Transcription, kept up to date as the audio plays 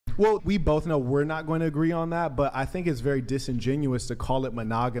Well, we both know we're not going to agree on that, but I think it's very disingenuous to call it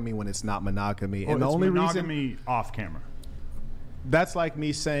monogamy when it's not monogamy. Well, and the only monogamy reason off camera. That's like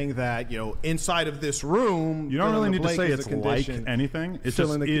me saying that, inside of this room, you don't really need to say it's like anything. It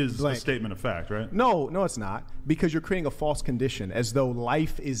just is a statement of fact, right? No, it's not. Because you're creating a false condition, as though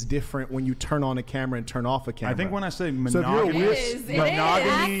life is different when you turn on a camera and turn off a camera. I think when I say monogamy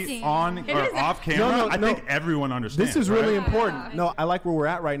on or off camera, I think everyone understands. This is really important. No, I like where we're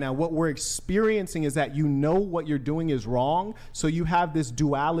at right now. What we're experiencing is that what you're doing is wrong, so you have this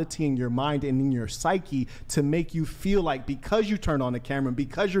duality in your mind and in your psyche to make you feel like because you turned on the camera and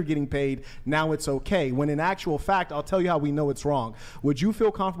because you're getting paid, now it's okay. When in actual fact, I'll tell you how we know it's wrong. Would you feel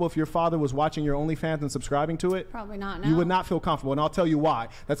comfortable if your father was watching your OnlyFans and subscribing to it? Probably not. No. You would not feel comfortable, and I'll tell you why.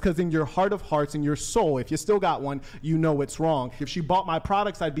 That's because in your heart of hearts, in your soul, if you still got one, you know it's wrong. If she bought my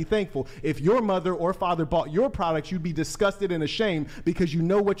products, I'd be thankful. If your mother or father bought your products, you'd be disgusted and ashamed because you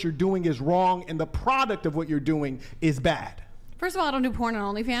know what you're doing is wrong and the product of what you're doing is bad. First of all, I don't do porn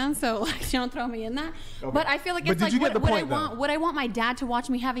on OnlyFans, so don't throw me in that. Okay. But I feel like it's like would I want my dad to watch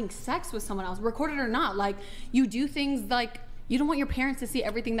me having sex with someone else, recorded or not? Like, you do things like you don't want your parents to see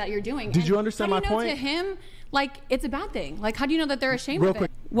everything that you're doing. Did you understand my point? To him, like, it's a bad thing. Like, how do you know that they're ashamed of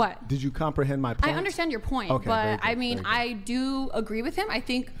it? What? Did you comprehend my point? I understand your point, okay, but I mean, I do agree with him. I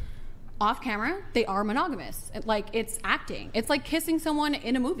think off camera, they are monogamous. Like, it's acting. It's like kissing someone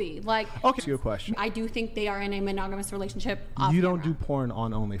in a movie. Like, okay, your question. I do think they are in a monogamous relationship off You don't camera. do porn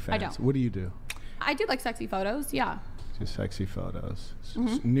on OnlyFans. I don't. What do? I do like sexy photos, yeah. Just sexy photos.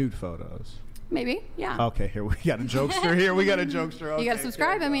 Nude photos. Maybe, yeah. Okay, here we got a jokester. Okay, you got to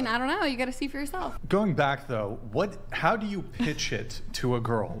subscribe. I mean, I don't know. You got to see for yourself. Going back though, how do you pitch it to a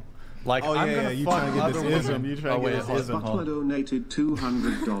girl? Like, I'm gonna fuck other women. You trying to get this ism. Butler donated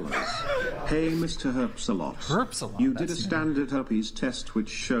 $200. Hey, Mr. Herpsalot. You did a standard herpes test which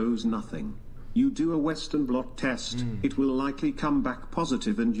shows nothing. You do a Western blot test, it will likely come back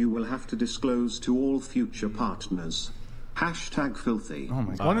positive and you will have to disclose to all future partners. #filthy. Oh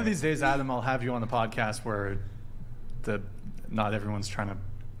my God. One of these days, Adam, I'll have you on the podcast where not everyone's trying to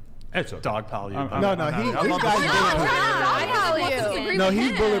dogpile you.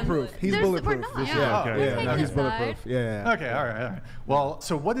 He's bulletproof. He's bulletproof. He's bulletproof. Yeah. Okay, all right. Well,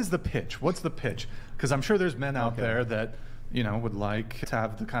 so what is the pitch? What's the pitch? Because I'm sure there's men out there that would like to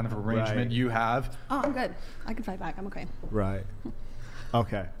have the kind of arrangement you have. Oh, I'm good. I can fight back. I'm okay. Right.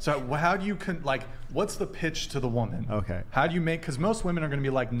 Okay. So how do you what's the pitch to the woman? Okay. How do you because most women are going to be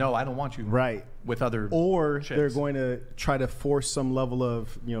like, no, I don't want you. Right. With other chicks. They're going to try to force some level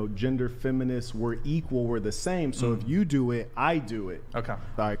of, gender feminist, we're equal, we're the same. So if you do it, I do it. Okay. All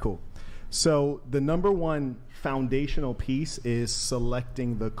right, cool. So the number one foundational piece is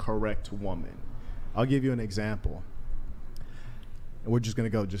selecting the correct woman. I'll give you an example. We're just going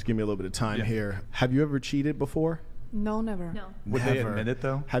to go. Just give me a little bit of time here. Have you ever cheated before? No, never. No. Would they admit it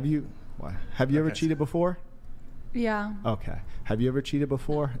though? Have you ever cheated before? Yeah. Okay. Have you ever cheated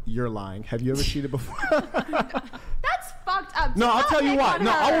before? You're lying. Have you ever cheated before? That's fucked up. No, I'll tell you why.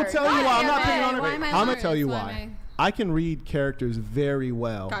 No, I will tell you why. I'm not picking on her. I'm going to tell you why. I can read characters very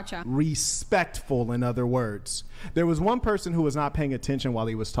well. Gotcha. Respectful, in other words. There was one person who was not paying attention while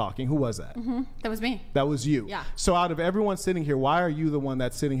he was talking. Who was that? That was me. That was you. Yeah. So out of everyone sitting here, why are you the one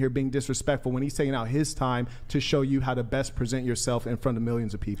that's sitting here being disrespectful when he's taking out his time to show you how to best present yourself in front of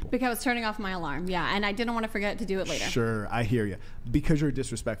millions of people? Because I was turning off my alarm, and I didn't want to forget to do it later. Sure, I hear you. Because you're a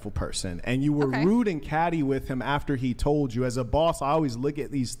disrespectful person, and you were rude and catty with him after he told you. As a boss, I always look at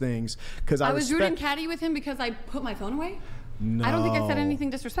these things because I was rude and catty with him because I put my phone away? No. I don't think I said anything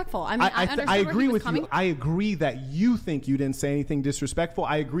disrespectful. I mean, I agree with you. I agree that you think you didn't say anything disrespectful.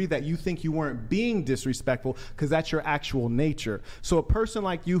 I agree that you think you weren't being disrespectful because that's your actual nature. So a person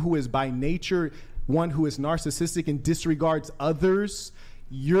like you who is by nature one who is narcissistic and disregards others,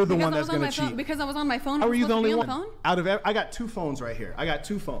 you're the one that's going to cheat. Because I was on my phone. Are you the only one? I got two phones right here. I got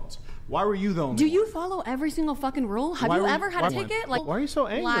two phones. Why were you the only one? Do you follow every single fucking rule? Have you ever had a ticket? Like, why are you so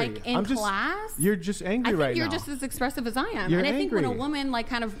angry? Like in class? You're just angry right now. I think you're just as expressive as I am. You're and I angry. think when a woman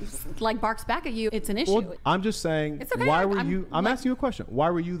kind of barks back at you, it's an issue. Well, I'm just saying, it's okay. Why were you? I'm asking you a question. Why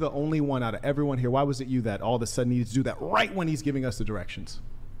were you the only one out of everyone here? Why was it you that all of a sudden needed to do that right when he's giving us the directions?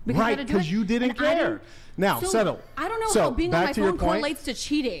 Because you didn't care. Now, settle. I don't know how being on my phone correlates to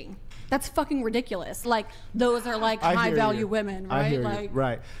cheating. That's fucking ridiculous. Like, those are like high value women, right? I hear you.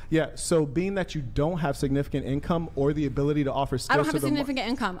 Right. Yeah. So being that you don't have significant income or the ability to offer skills to I don't have a significant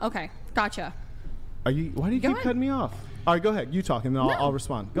income. Okay. Gotcha. Why do you keep cutting me off? All right, go ahead. You talk and then I'll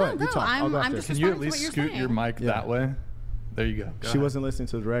respond. Go ahead. You talk. I'm just Can you at least scoot your mic that way? There you go. She wasn't listening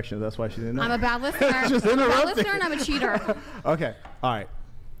to the directions. That's why she didn't know. I'm a bad listener. Just I'm a bad listener and I'm a cheater. Okay. All right.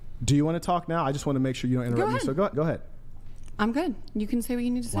 Do you want to talk now? I just want to make sure you don't interrupt me. So go ahead. I'm good. You can say what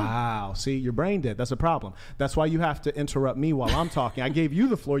you need to say. Wow. See, you're brain dead. That's a problem. That's why you have to interrupt me while I'm talking. I gave you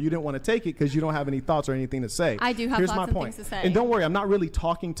the floor. You didn't want to take it because you don't have any thoughts or anything to say. I do have lots of things to say. And don't worry, I'm not really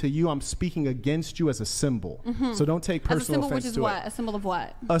talking to you. I'm speaking against you as a symbol. So don't take personal offense to it. Which is what? A symbol of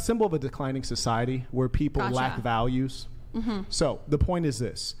what? A symbol of a declining society where people lack values. So the point is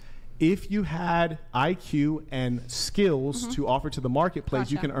this. If you had IQ and skills to offer to the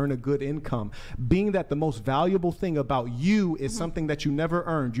marketplace, you can earn a good income. Being that the most valuable thing about you is something that you never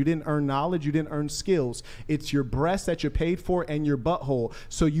earned. You didn't earn knowledge. You didn't earn skills. It's your breast that you paid for and your butthole.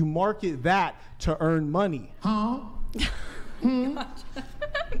 So you market that to earn money.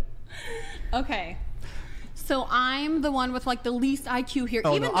 Okay. So I'm the one with like the least IQ here,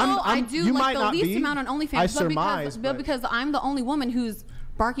 even though I do like the least amount on OnlyFans, but because I'm the only woman who's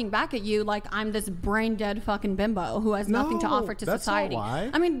barking back at you like I'm this brain dead fucking bimbo who has nothing to offer to society. Not why.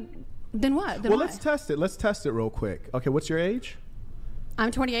 I mean, then what? Well, let's test it. Let's test it real quick. Okay, what's your age?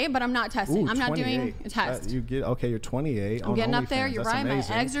 I'm 28, but I'm not testing. I'm not doing a test. You're 28. I'm getting up there. You're right.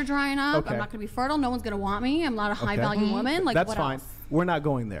 Amazing. My eggs are drying up. I'm not going to be fertile. No one's going to want me. I'm not a high value woman. Like, that's fine. We're not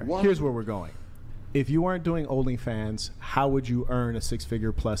going there. Here's where we're going. If you weren't doing OnlyFans, how would you earn a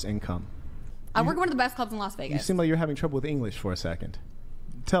 6-figure plus income? I work at one of the best clubs in Las Vegas. You seem like you're having trouble with English for a second.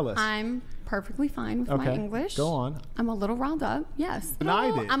 Tell us. I'm perfectly fine with my English. Go on. I'm a little riled up. Yes.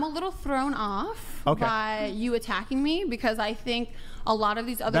 I'm a little thrown off by you attacking me because I think a lot of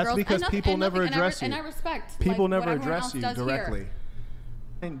these other girls. That's because people never address you. And I respect. People never address you directly.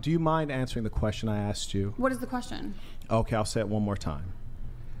 And do you mind answering the question I asked you? What is the question? Okay, I'll say it one more time.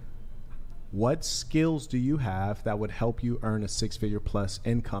 What skills do you have that would help you earn a 6-figure plus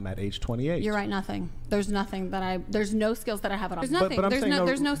income at age 28? You're right, nothing. There's nothing that there's no skills that I have at all. There's nothing.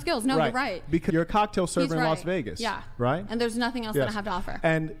 There's no skills. No, you're right. Because you're a cocktail server in Las Vegas. Yeah. Right? And there's nothing else that I have to offer.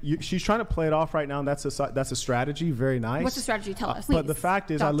 And she's trying to play it off right now, and that's a strategy. Very nice. What's the strategy? Tell us, please. But the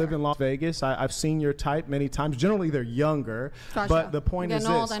fact is, I live in Las Vegas. I've seen your type many times. Generally, they're younger. Gotcha. But the point is this.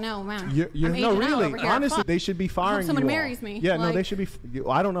 Old, I know, man. No, really. Honestly, they should be firing you. Someone marries me. Yeah, no, they should be.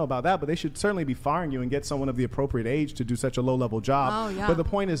 I don't know about that, but they should certainly be firing you and get someone of the appropriate age to do such a low-level job. Oh, yeah. But the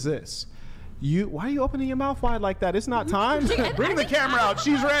point is this. Why are you opening your mouth wide like that? It's not time. Bring the camera out.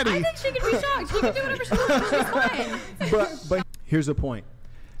 She's ready. I think she can be shocked. She can do whatever she wants. She's fine. But here's the point.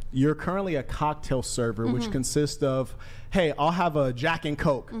 You're currently a cocktail server, which consists of, hey, I'll have a Jack and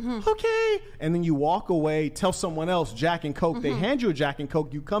Coke. Okay. And then you walk away, tell someone else Jack and Coke. They hand you a Jack and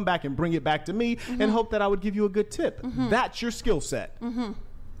Coke. You come back and bring it back to me and hope that I would give you a good tip. That's your skill set.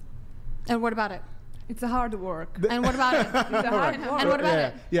 And what about it? It's a hard work. And what about it? It's a hard work. And what about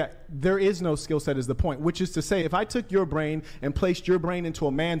it? Yeah, there is no skill set is the point, which is to say if I took your brain and placed your brain into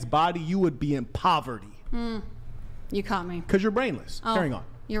a man's body, you would be in poverty. You caught me. Because you're brainless. Carrying on.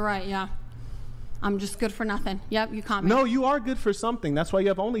 You're right, yeah. I'm just good for nothing. Yep, you caught me. No, you are good for something. That's why you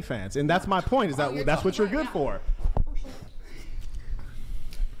have OnlyFans. And that's my point, is that's what you're good for.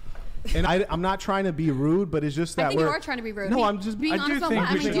 And I'm not trying to be rude, but it's just that I think you are trying to be rude. No, I'm just being honest.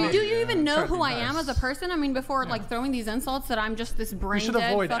 Do you even know who I am as a person? I mean, before like throwing these insults that I'm just this brain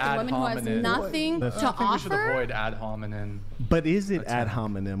dead fucking woman who has nothing to offer. I think we should avoid ad hominem. But is it ad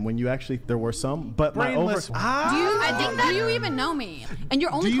hominem when you actually there were some? But brainless. Do you even know me? And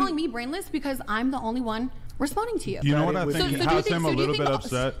you're only calling me brainless because I'm the only one responding to you. You know what I think has him a little bit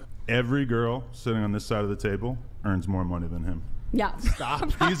upset? Every girl sitting on this side of the table earns more money than him. Yeah.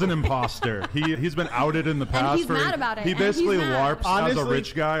 Stop. He's an imposter. He's been outed in the past. And he's mad about it. He basically LARPs Honestly, as a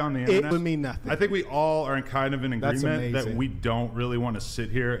rich guy on the internet. It would mean nothing. I think we all are in kind of an agreement that we don't really want to sit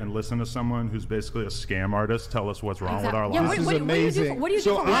here and listen to someone who's basically a scam artist tell us what's wrong with our lives. This is amazing. What do you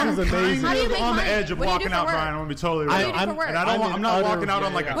do for work? I'm on the edge of walking out, Brian. I'm going to be totally real. I'm not walking out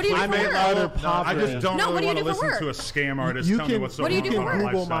on like a clickbait. I just don't really want to listen to a scam artist tell me what's so wrong with our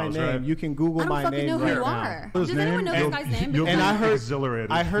lifestyles. You can Google my name right now. Does anyone know this guy's name? And I heard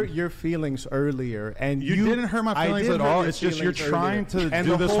I hurt your feelings earlier, and you didn't hurt my feelings at all. It's just you're trying to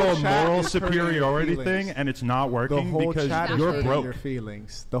do this whole moral superiority thing, and it's not working because you're broke. Your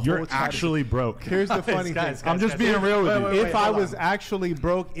feelings. You're actually broke. Here's the funny thing. I'm just being real with you. If I was actually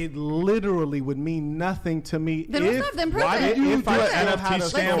broke, it literally would mean nothing to me. Why did you do an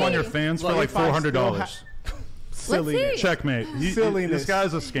NFT scam on your fans for like $400? Silly. Checkmate. This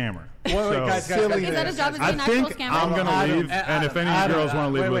guy's a scammer. Guys. Is that his job as an actual scammer? I'm going to leave, and if any girls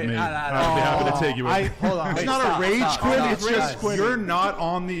want to leave with me, I'd be happy to take you with me. Hold on. It's not a rage quit. It's just you're not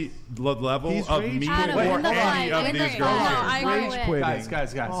on the level of me or any of these girls.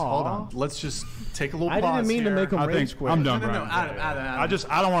 Guys, hold on. Let's just take a little pause. I didn't mean to make him rage quit. I'm done, No, Adam.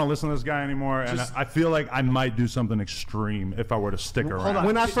 I don't want to listen to this guy anymore, and I feel like I might do something extreme if I were to stick around.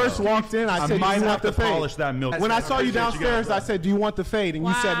 When I first walked in, I said, might "Do you have want to the polish fade?" that milk. When I saw you downstairs, I said, "Do you want the fade?" And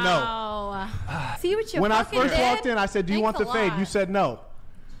you said no. See what you When I first did? walked in, I said, "Do you want the fade?" You said no.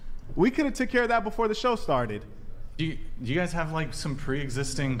 We could have took care of that before the show started. Do you guys have like some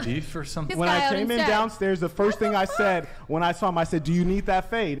pre-existing beef or something? When I came in downstairs, the first thing I said when I saw him, I said, "Do you need that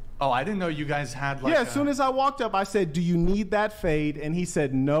fade?" Oh, I didn't know you guys had like. Yeah, as soon as I walked up, I said, "Do you need that fade?" And he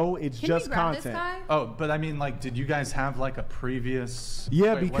said, "No, it's just content." This guy? Oh, but I mean, like, did you guys have like a previous?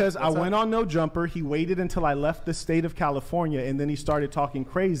 Yeah, because I went on No Jumper. He waited until I left the state of California, and then he started talking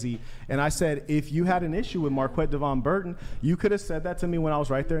crazy. And I said, if you had an issue with Marquette Devon Burton, you could have said that to me when I was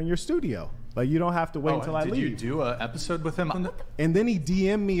right there in your studio. Like, you don't have to wait until I leave. Did you do an episode with him? And then he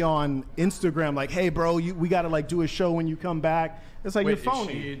DM'd me on Instagram like, "Hey, bro, we got to like do a show when you come back." It's like, you're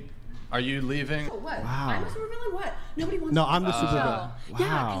phony. Are you leaving? What? Wow. I'm the supervillain? What? Nobody wants No, to I'm the supervillain. Wow.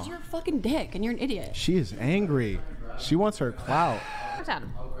 Yeah, because you're a fucking dick and you're an idiot. She is angry. She wants her clout.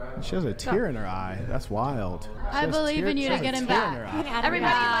 She has a tear in her eye. That's wild. I believe in you to get him back.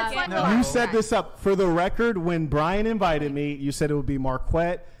 Everybody, let's let You set this up. For the record, when Brian invited me, you said it would be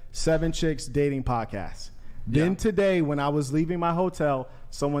Marquette 7 Chicks Dating Podcast. Then today, when I was leaving my hotel,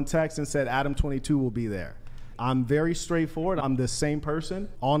 someone texted and said Adam22 will be there. I'm very straightforward. I'm the same person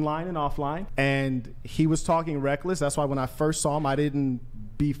online and offline. And he was talking reckless. That's why when I first saw him, I didn't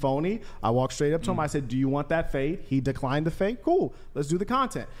be phony. I walked straight up to him. I said, "Do you want that fade?" He declined the fade. Cool. Let's do the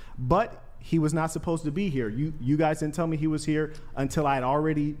content. But he was not supposed to be here. You guys didn't tell me he was here until I had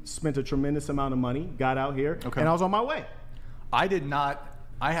already spent a tremendous amount of money, got out here, and I was on my way. I did not.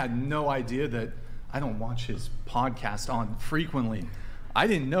 I had no idea that. I don't watch his podcast on frequently. I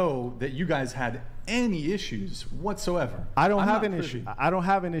didn't know that you guys had any issues whatsoever. I don't have an issue. I don't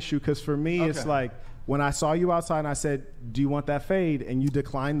have an issue because for me, it's like when I saw you outside and I said, "Do you want that fade?" and you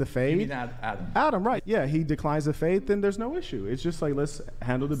declined the fade. You mean Adam? Adam, right. Yeah, he declines the fade, then there's no issue. It's just like, let's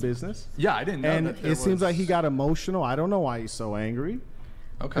handle the business. Yeah, I didn't know and that it seems like he got emotional. I don't know why he's so angry.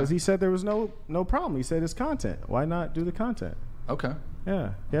 Okay. Because he said there was no problem. He said it's content. Why not do the content? Okay.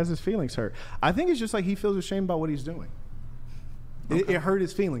 Yeah, he has his feelings hurt. I think it's just like he feels ashamed about what he's doing. It hurt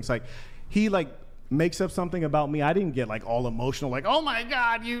his feelings. Like he makes up something about me. I didn't get like all emotional, like, "Oh my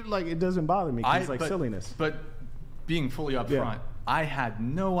God, you like." It doesn't bother me. It's like silliness. But being fully upfront, I had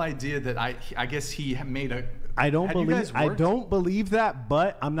no idea that I guess he made a. I don't believe that,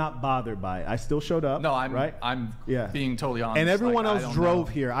 but I'm not bothered by it. I still showed up. No, I'm right. I'm being totally honest. And everyone else drove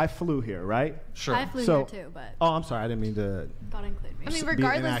here. I flew here, right? Sure. I flew here too, but. Oh, I'm sorry. I didn't mean to. God include me. I mean,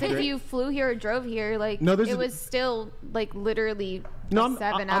 regardless if you flew here or drove here, like it was still like literally a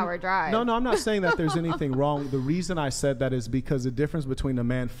 7-hour drive. No, I'm not saying that there's anything wrong. The reason I said that is because the difference between a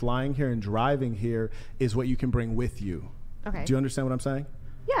man flying here and driving here is what you can bring with you. Okay. Do you understand what I'm saying?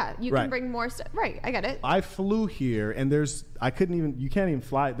 Yeah, you can bring more stuff. Right, I get it. I flew here, and you can't even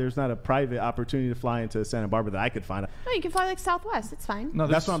fly. There's not a private opportunity to fly into Santa Barbara that I could find. No, you can fly like Southwest. It's fine. No,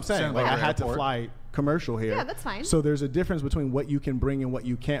 that's what I'm saying. Like I had to fly commercial here. Yeah, that's fine. So there's a difference between what you can bring and what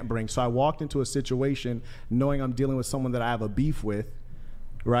you can't bring. So I walked into a situation knowing I'm dealing with someone that I have a beef with,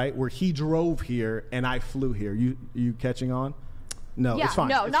 right? Where he drove here and I flew here. You catching on? No, yeah, it's fine.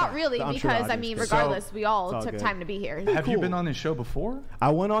 No, it's not fine. really, because I mean, regardless, we all took time to be here. Have you been on his show before?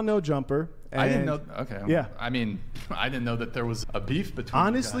 I went on No Jumper. I didn't know. Okay. Yeah. I mean, I didn't know that there was a beef between.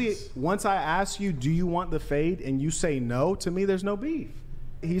 Honestly, you guys. Once I ask you, "Do you want the fade?" and you say no, to me, there's no beef.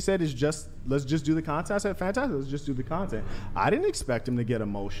 He said, let's just do the content. I said, fantastic, let's just do the content. I didn't expect him to get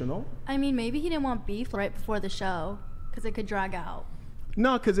emotional. I mean, maybe he didn't want beef right before the show because it could drag out.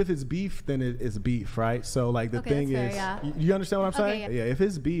 No, because if it's beef, then it's beef, right? So like the thing is, you understand what I'm saying? Yeah. If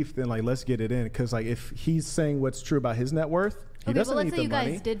it's beef, then like let's get it in. Because like if he's saying what's true about his net worth, he doesn't need the money. Let's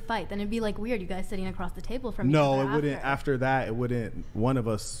say you guys did fight, then it'd be like weird. You guys sitting across the table from each other. No, it wouldn't. After that, it wouldn't. One of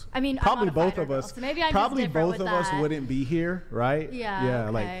us. I mean, probably I'm not a both fighter, of us. So maybe I'm probably just different both of with us that. wouldn't be here, right? Yeah. Yeah.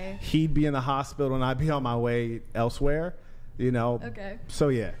 Okay. Like he'd be in the hospital and I'd be on my way elsewhere. You know. Okay. So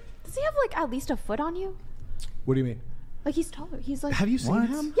yeah. Does he have like at least a foot on you? What do you mean? Like he's taller. He's like. Have you seen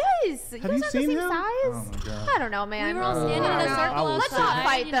him? Yes. Have you seen the same him? size? Oh my God. I don't know, man. We were all standing in a circle. Let's not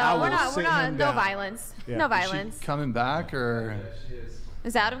fight though. We're not. No down. violence. Yeah. No Is violence. she coming back or?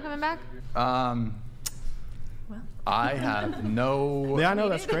 Is Adam coming back? I have no... Yeah, I know,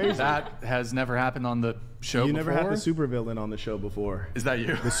 that's crazy. That has never happened on the show before. You never had the supervillain on the show before. Is that you?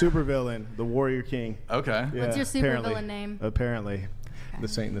 The supervillain, the Warrior King. Okay. Yeah, what's your supervillain name? Apparently. The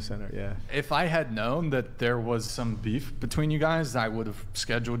Saint in the Center, yeah. If I had known that there was some beef between you guys, I would have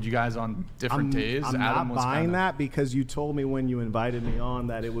scheduled you guys on different days. I'm Adam not was buying that because you told me when you invited me on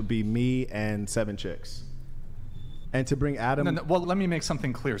that it would be me and 7 chicks. And to bring Adam... No, well, let me make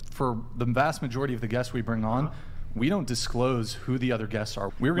something clear. For the vast majority of the guests we bring on, we don't disclose who the other guests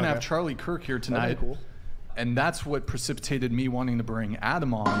are. We're going to have Charlie Kirk here tonight. Cool. And that's what precipitated me wanting to bring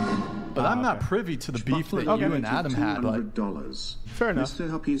Adam on. But I'm not privy to the beef that you and Adam had. $200. Fair enough. Mr.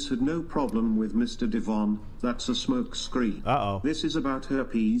 Huppies had no problem with Mr. Devon. That's a smoke screen. Uh-oh. This is about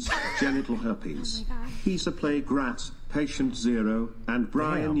herpes, genital herpes. He's a plague rat, patient 0, and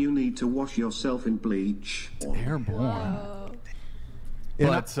Brian, you need to wash yourself in bleach. Airborne.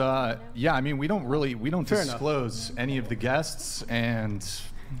 But yeah, I mean, we don't disclose any of the guests, and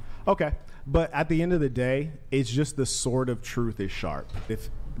okay. But at the end of the day, it's just the sword of truth is sharp. If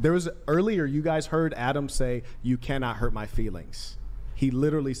there was earlier, you guys heard Adam say, "You cannot hurt my feelings." He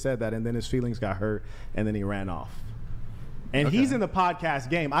literally said that, and then his feelings got hurt, and then he ran off. And he's in the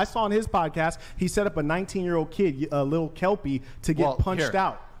podcast game. I saw on his podcast, he set up a 19-year-old kid, a little Kelpie, to get punched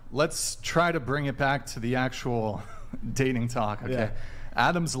out. Let's try to bring it back to the actual dating talk. Okay. Yeah.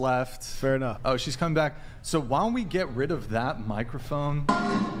 Adam's left. Fair enough. Oh, she's coming back. So why don't we get rid of that microphone?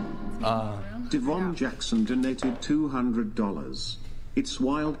 Devon Jackson donated $200. It's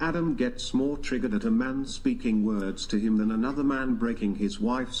wild Adam gets more triggered at a man speaking words to him than another man breaking his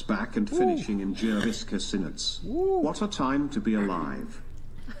wife's back and finishing in Jervis Cassinets. What a time to be alive.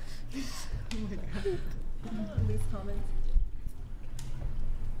 These comments.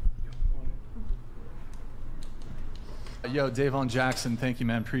 Yo, Devon Jackson, thank you,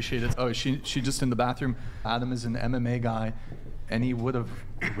 man. Appreciate it. Oh, she just in the bathroom. Adam is an MMA guy, and he would have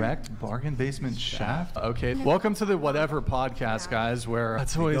wrecked Bargain Basement Shaft. Okay, welcome to the Whatever podcast, guys, where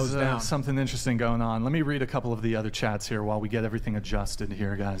it's always something interesting going on. Let me read a couple of the other chats here while we get everything adjusted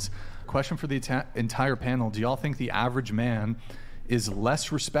here, guys. Question for the entire panel. Do y'all think the average man is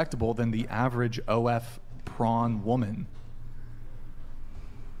less respectable than the average OF prawn woman?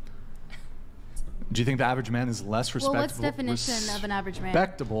 Do you think the average man is less respectable? Well, what's the definition of an average man?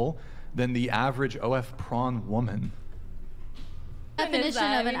 Respectable than the average OF prawn woman?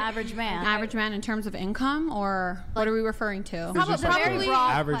 Definition of an average man. An average man in terms of income, or what are we referring to? Probably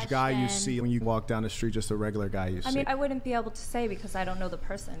average guy you see when you walk down the street, just a regular guy you see. I mean, I wouldn't be able to say because I don't know the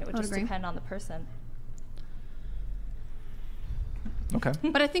person. It would just depend on the person. Okay.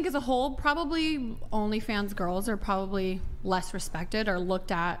 But I think as a whole, probably OnlyFans girls are probably less respected or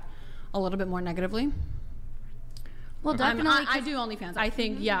looked at a little bit more negatively. Well, definitely. I do OnlyFans. I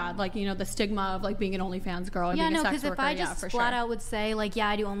think, yeah, like, you know, the stigma of like being an OnlyFans girl. Yeah, being no, because if I just flat out would say like, yeah,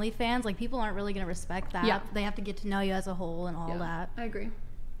 I do OnlyFans, like people aren't really going to respect that. Yeah. They have to get to know you as a whole and all that. I agree.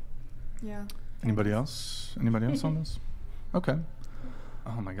 Yeah. Anybody else? Anybody else on this? Okay.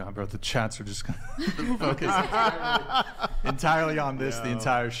 Oh my God, bro, the chats are just going to focus entirely on this the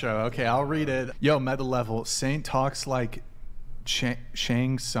entire show. Okay, I'll read it. Yo, meta level. Saint talks like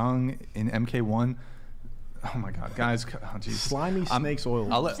Shang Tsung in MK1. Oh my God, guys! Oh, slimy snakes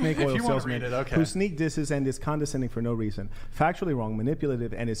oil. Snake oil salesman who sneak disses and is condescending for no reason, factually wrong,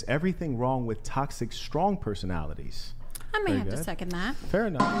 manipulative, and is everything wrong with toxic, strong personalities. I may have to second that. Fair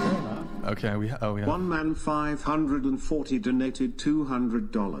enough. Fair enough. Okay, we have. One man 540 donated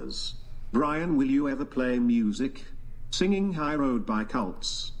 $200. Brian, will you ever play music? Singing High Road by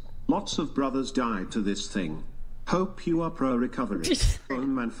Cults. Lots of brothers died to this thing. Hope you are pro recovery.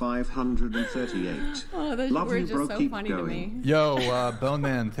 Bone Man 538. Oh, those Love words you, bro. are so Keep funny going. to me. Yo, Bone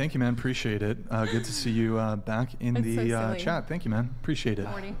Man, thank you, man. Appreciate it. Good to see you back in the chat. Thank you, man. Appreciate it.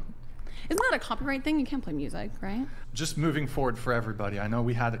 Isn't that a copyright thing? You can't play music, right? Just moving forward for everybody. I know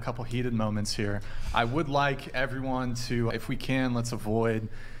we had a couple heated moments here. I would like everyone to, if we can, let's avoid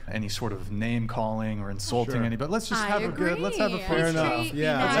any sort of name calling or insulting anybody. Let's just have a good, let's have a fun. Fair enough.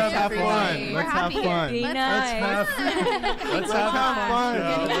 Yeah, let's have fun. Let's have fun. Let's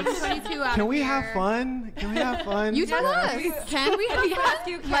have fun. Can we have fun? Can we have fun? You tell us. Can we have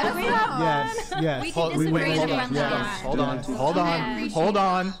fun? Let us have fun. Yes. We can disagree on that. Hold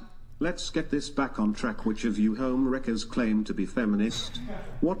on. Let's get this back on track. Which of you home wreckers claim to be feminist?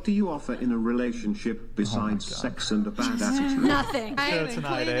 What do you offer in a relationship besides sex and a bad attitude? Nothing.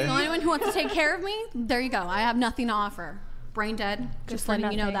 Tonight, The only one who wants to take care of me, there you go. I have nothing to offer. Brain dead. Just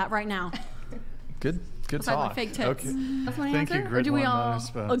letting you know that right now. Good talk. My fake tits. Okay. That's my Thank answer? you, Or do we all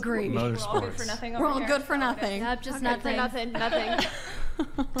Motorsports. agree? All good for nothing. We're all good for nothing. Nope, just nothing. nothing.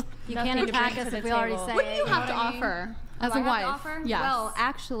 You can't attack us if we already say it. What do you have to offer as a wife? Yes. Well,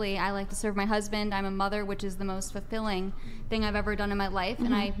 actually, I like to serve my husband. I'm a mother, which is the most fulfilling thing I've ever done in my life.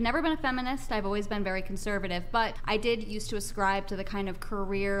 And I've never been a feminist. I've always been very conservative. But I did used to ascribe to the kind of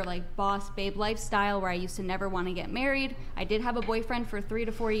career, like boss babe lifestyle where I used to never want to get married. I did have a boyfriend for 3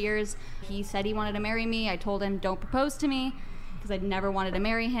 to 4 years. He said he wanted to marry me. I told him, don't propose to me, because I'd never wanted to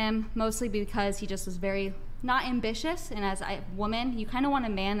marry him, mostly because he just was very not ambitious, and as a woman, you kind of want a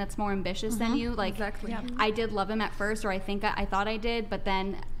man that's more ambitious than you. Like, exactly. I did love him at first, or I thought I did, but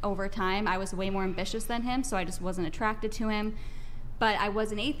then over time, I was way more ambitious than him, so I just wasn't attracted to him. But I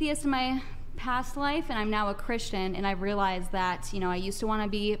was an atheist in my past life, and I'm now a Christian, and I've realized that, I used to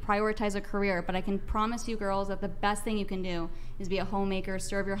want to prioritize a career, but I can promise you girls that the best thing you can do is be a homemaker,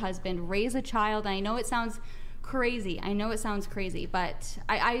 serve your husband, raise a child. And I know it sounds crazy. But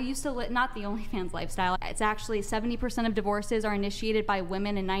I used to not the OnlyFans lifestyle. It's actually 70% of divorces are initiated by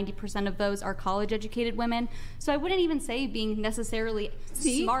women, and 90% of those are college-educated women. So I wouldn't even say being necessarily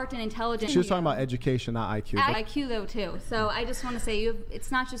smart and intelligent. She was talking about education, not IQ. IQ though too. So I just want to say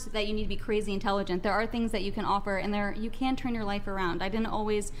it's not just that you need to be crazy intelligent. There are things that you can offer, and you can turn your life around. I didn't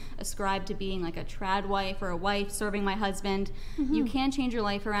always ascribe to being like a trad wife or a wife serving my husband. You can change your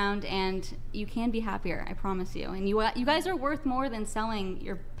life around, and you can be happier. I promise you. And you guys are worth more than selling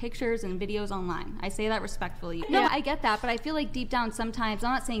your pictures and videos online. I say that respectfully. No, I get that, but I feel like deep down sometimes,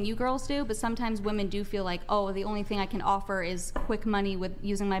 I'm not saying you girls do, but sometimes women do feel like, oh, the only thing I can offer is quick money with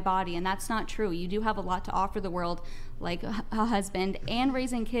using my body, and that's not true. You do have a lot to offer the world, like a husband and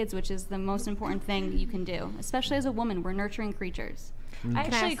raising kids, which is the most important thing you can do. Especially as a woman, we're nurturing creatures. I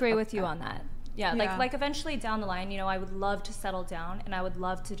actually agree with you on that. Yeah, like eventually down the line, I would love to settle down, and I would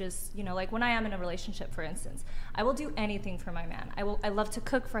love to just, like when I am in a relationship, for instance, I will do anything for my man. I love to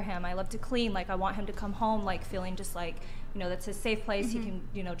cook for him. I love to clean. Like, I want him to come home, like, feeling just like, that's his safe place. He can,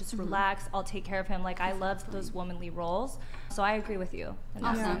 just relax. I'll take care of him. Like, I love those womanly roles. So I agree with you in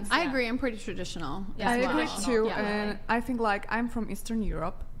that sense. I agree. I'm pretty traditional. I agree too. And I think, like, I'm from Eastern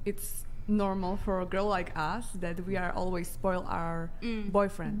Europe. It's normal for a girl like us that we are always spoil our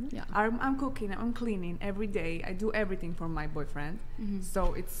boyfriend. I'm cooking, I'm cleaning every day. I do everything for my boyfriend.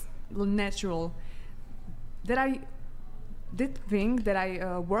 So it's natural that I did think that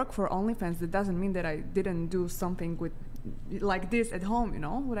I work for OnlyFans. That doesn't mean that I didn't do something with like this at home. You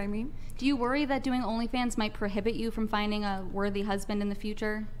know what I mean? Do you worry that doing OnlyFans might prohibit you from finding a worthy husband in the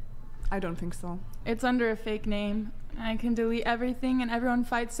future? I don't think so. It's under a fake name. I can delete everything, and everyone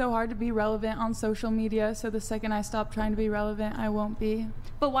fights so hard to be relevant on social media, so the second I stop trying to be relevant, I won't be.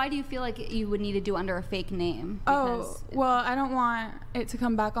 But why do you feel like you would need to do under a fake name? Well, I don't want it to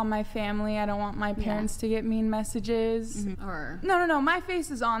come back on my family. I don't want my parents to get mean messages. No, my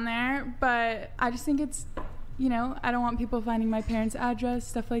face is on there, but I just think it's, I don't want people finding my parents' address,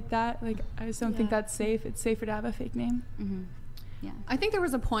 stuff like that. Like, I just don't think that's safe. It's safer to have a fake name. Yeah. I think there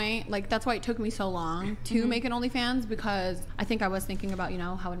was a point, like, that's why it took me so long to make an OnlyFans, because I think I was thinking about,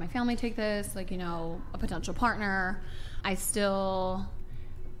 how would my family take this? Like, a potential partner. I still,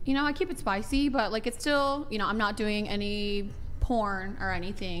 I keep it spicy, but, like, it's still, I'm not doing any porn or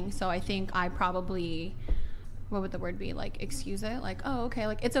anything. So I think I probably, what would the word be? Like, excuse it? Like, oh, okay.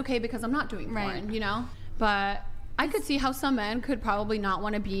 Like, it's okay because I'm not doing porn, But I could see how some men could probably not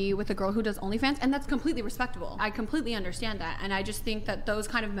want to be with a girl who does OnlyFans, and that's completely respectable. I completely understand that, and I just think that those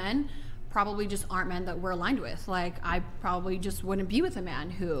kind of men probably just aren't men that we're aligned with. Like, I probably just wouldn't be with a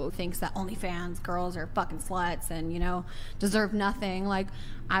man who thinks that OnlyFans girls are fucking sluts and, deserve nothing. Like,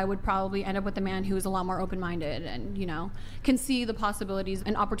 I would probably end up with a man who's a lot more open-minded and, can see the possibilities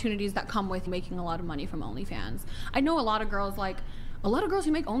and opportunities that come with making a lot of money from OnlyFans. I know a lot of girls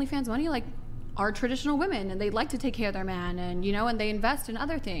who make OnlyFans money, like, are traditional women, and they like to take care of their man, and and they invest in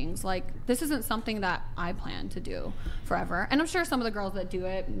other things. Like, this isn't something that I plan to do forever, and I'm sure some of the girls that do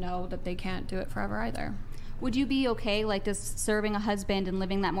it know that they can't do it forever either. Would you be okay, like, does serving a husband and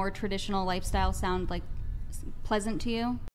living that more traditional lifestyle sound like pleasant to you?